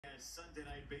Sunday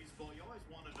Night Baseball. You always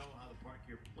want to know how the park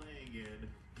you're playing in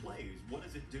plays. What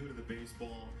does it do to the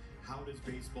baseball? How does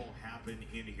baseball happen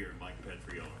in here, Mike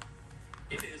Petrione?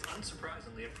 It is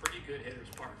unsurprisingly a pretty good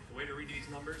hitter's park. The way to read these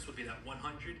numbers would be that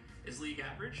 100 is league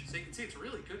average. So you can see it's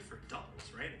really good for doubles,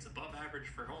 right? It's above average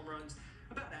for home runs,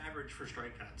 about average for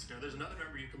strikeouts. Now, there's another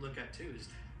number you can look at too, is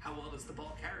how well does the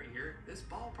ball carry here? This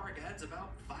ballpark adds about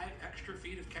 5 extra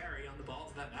feet of carry on the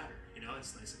balls that matter. You know,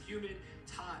 it's nice and humid,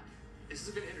 it's hot. This is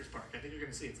a good hitter's park. I think you're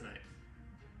going to see it tonight.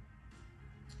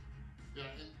 Yeah,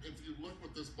 and if you look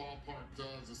what this ballpark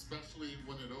does, especially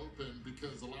when it opened,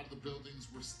 because a lot of the buildings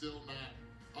were still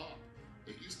not up.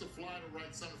 It used to fly to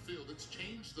right center field. It's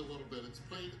changed a little bit. It's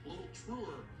played a little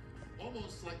truer,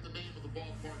 almost like the name of the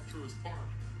ballpark, Truist Park.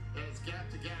 As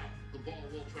gap to gap, the ball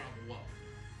will travel well.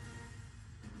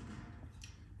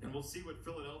 And we'll see what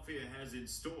Philadelphia has in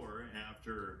store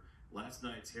after last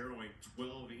night's harrowing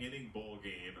 12-inning ball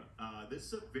game. This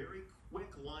is a very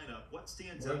quick lineup. What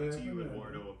stands out to you,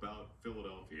 Eduardo, about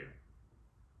Philadelphia?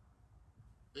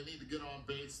 They need to get on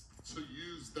base to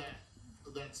use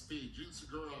that speed. Jun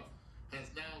Segura has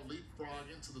now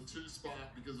leapfrogged into the 2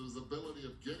 spot because of his ability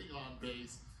of getting on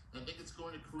base. I think it's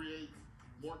going to create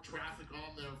more traffic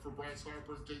on there for Bryce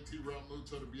Harper and JT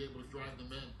Realmuto to be able to drive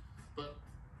them in. But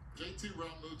JT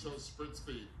Realmuto's sprint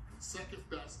speed, second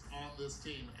best on this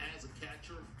team as a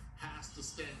catcher, has to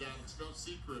stand out. It's no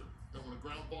secret that when a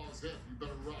ground ball is hit, you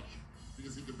better rush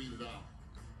because he can beat it out.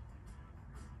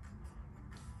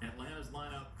 Atlanta's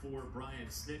lineup for Brian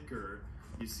Snitker.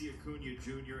 You see Acuna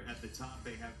Jr. at the top.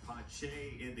 They have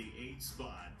Pache in the 8th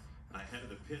spot ahead of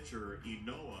the pitcher,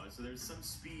 Inoa. So there's some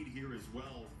speed here as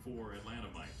well for Atlanta,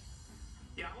 Mike.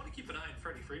 Yeah, I want to keep an eye on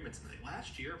Freddie Freeman tonight.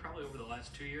 Last year, probably over the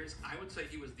last 2 years, I would say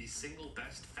he was the single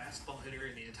best fastball hitter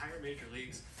in the entire major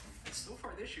leagues. And so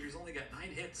far this year, he's only got 9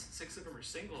 hits, 6 of them are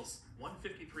singles,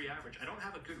 153 average. I don't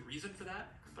have a good reason for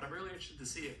that, but I'm really interested to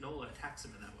see if Nola attacks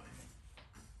him in that way.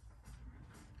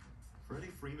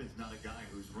 Freddie Freeman's not a guy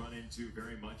who's run into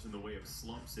very much in the way of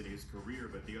slumps in his career,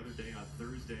 but the other day on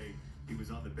Thursday, he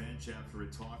was on the bench after a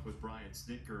talk with Brian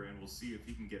Snitker, and we'll see if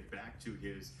he can get back to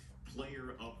his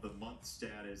Player of the Month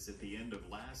status at the end of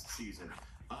last season.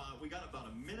 We got about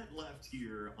a minute left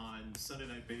here on Sunday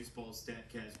Night Baseball,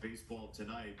 StatCast Baseball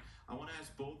Tonight. I want to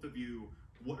ask both of you,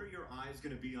 what are your eyes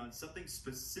going to be on? Something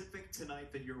specific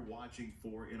tonight that you're watching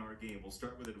for in our game? We'll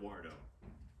start with Eduardo.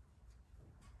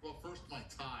 Well, first, my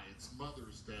tie. It's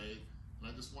Mother's Day,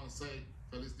 and I just want to say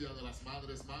Feliz Dia de las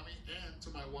Madres, Mami, and to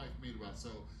my wife, Mirva. So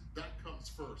that comes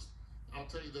first. I'll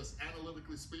tell you this,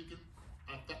 analytically speaking,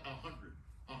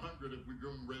 100 if we're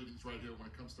doing ratings right here when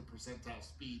it comes to percentile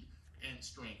speed and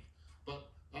strength. But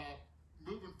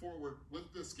moving forward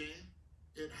with this game,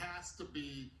 it has to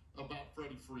be about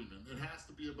Freddie Freeman. It has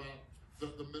to be about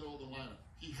the middle of the lineup.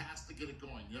 He has to get it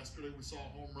going. Yesterday we saw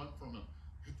a home run from him.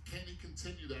 Can he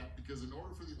continue that? Because in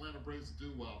order for the Atlanta Braves to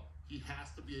do well, he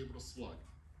has to be able to slug.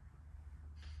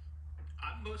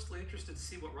 I'm mostly interested to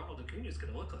see what Ronald Acuna is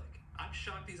going to look like. I'm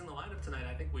shocked he's in the lineup tonight.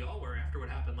 I think we all were after what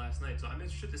happened last night. So I'm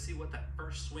interested to see what that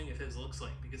first swing of his looks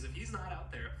like. Because if he's not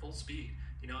out there at full speed,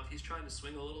 you know, if he's trying to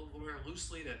swing a little more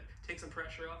loosely to take some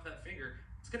pressure off that finger,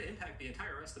 it's going to impact the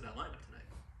entire rest of that lineup tonight.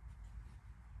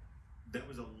 That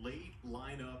was a late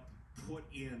lineup put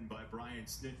in by Brian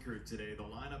Snitker today. The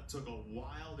lineup took a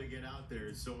while to get out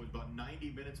there, so it was about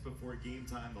 90 minutes before game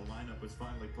time the lineup was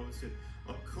finally posted.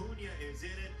 Acuna is in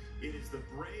it. It is the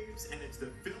Braves, and it's the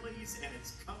Phillies, and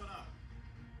it's coming up.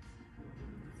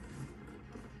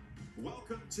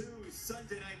 Welcome to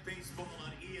Sunday Night Baseball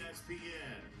on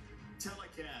ESPN.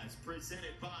 Telecast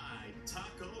presented by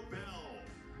Taco Bell.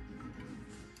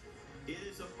 It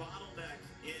is a bottleneck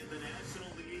in the National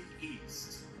League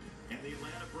East. And the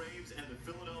Atlanta Braves and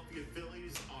the Philadelphia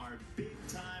Phillies are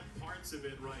big-time parts of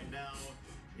it right now.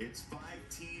 It's 5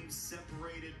 teams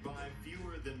separated by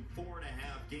fewer than 4.5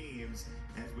 games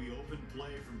as we open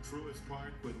play from Truist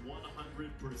Park with 100%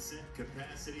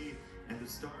 capacity. And the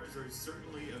Stars are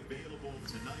certainly available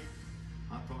tonight.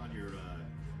 Hop on your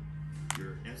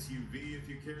SUV if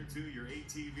you care to, your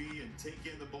ATV, and take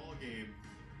in the ball game.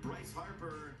 Bryce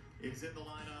Harper is in the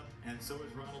lineup, and so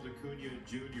is Ronald Acuna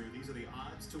Jr. These are the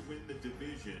odds to win the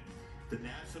division. The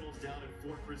Nationals down at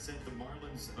 4%. The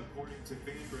Marlins, according to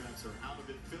Fangraphs, are out of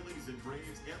it. Phillies and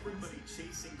Braves, everybody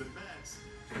chasing the Mets.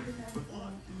 But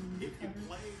look, if you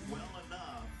play well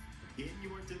enough in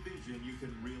your division, you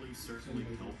can really certainly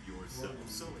help yourself.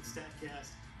 So at StatCast,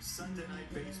 Sunday Night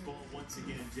Baseball once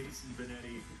again. Jason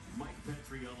Benetti, Mike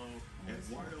Petriello,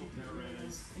 Eduardo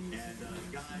Perez,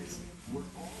 and guys, we're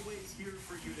always here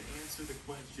for you to answer the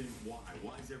question, why?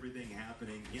 Why is everything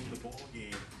happening in the ball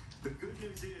game? The good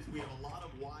news is we have a lot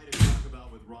of why to talk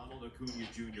about with Ronald Acuna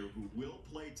Jr., who will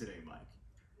play today, Mike.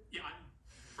 Yeah, I'm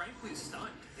frankly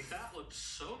stunned. Like, that looked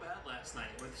so bad last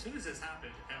night. As soon as this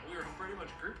happened, we were pretty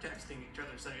much group texting each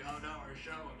other saying, oh no, our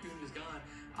show, Acuna's gone.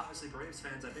 Obviously, Braves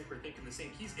fans, I think, were thinking the same.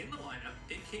 He's in the lineup.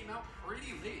 It came out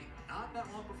pretty late, not that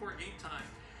long before game time.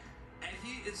 And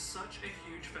he is such a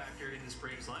huge factor in this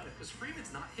Braves lineup because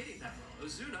Freeman's not hitting that well.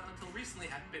 Ozuna, until recently,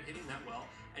 hadn't been hitting that well.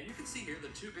 And you can see here the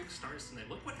two big starts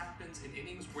tonight. Look what happens in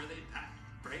innings where they bat,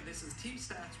 right? This is team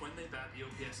stats when they bat. The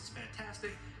OPS is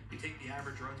fantastic. You take the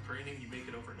average runs per inning, you make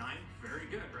it over 9. Very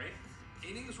good, right?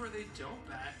 Innings where they don't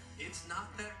bat, it's not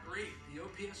that great. The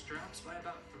OPS drops by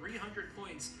about 300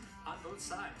 points on both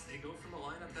sides. They go from a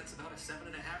lineup that's about a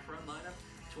 7.5 run lineup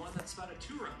to one that's about a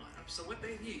 2-run lineup. So what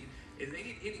they need is they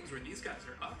need innings where these guys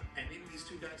are up and they need these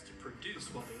two guys to produce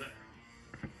while they're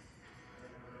there.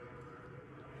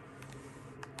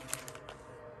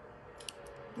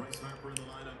 Bryce Harper in the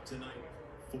lineup tonight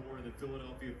for the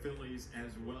Philadelphia Phillies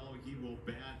as well. He will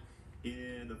bat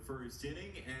in the first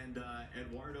inning. And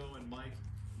Eduardo and Mike,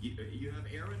 you have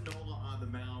Aaron Nola on the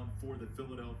mound for the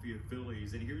Philadelphia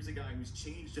Phillies. And here's a guy who's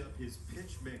changed up his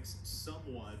pitch mix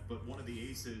somewhat, but one of the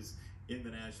aces in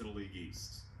the National League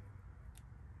East.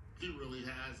 He really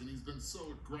has, and he's been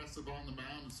so aggressive on the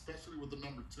mound, especially with the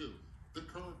number 2, the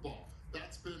curveball.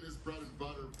 That's been his bread and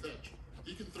butter pitch.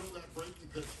 He can throw that breaking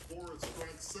pitch for a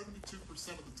strike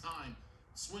 72% of the time,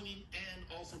 swinging and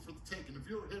also for the take. And if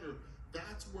you're a hitter,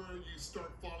 that's where you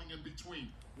start falling in between.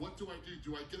 What do I do?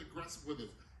 Do I get aggressive with it?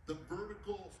 The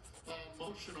vertical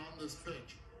motion on this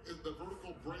pitch, the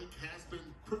vertical break has been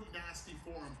pretty nasty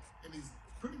for him, and he's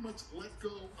pretty much let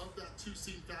go of that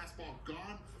 2-seam fastball,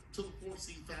 gone to the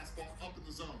 4-seam fastball up in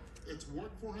the zone. It's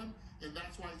worked for him, and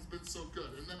that's why he's been so good.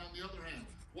 And then on the other hand,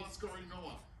 Huascar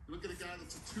Ynoa, look at a guy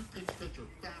that's a 2-pitch pitcher,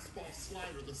 fastball,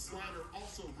 slider. The slider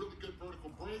also really good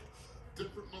vertical break,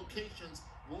 different locations.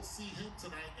 We'll see him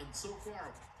tonight, and so far,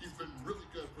 he's been really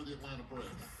good for the Atlanta Braves.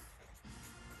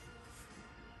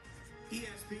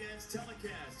 ESPN's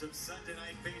telecast of Sunday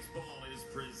Night Baseball is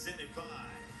presented by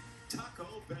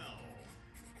Taco Bell.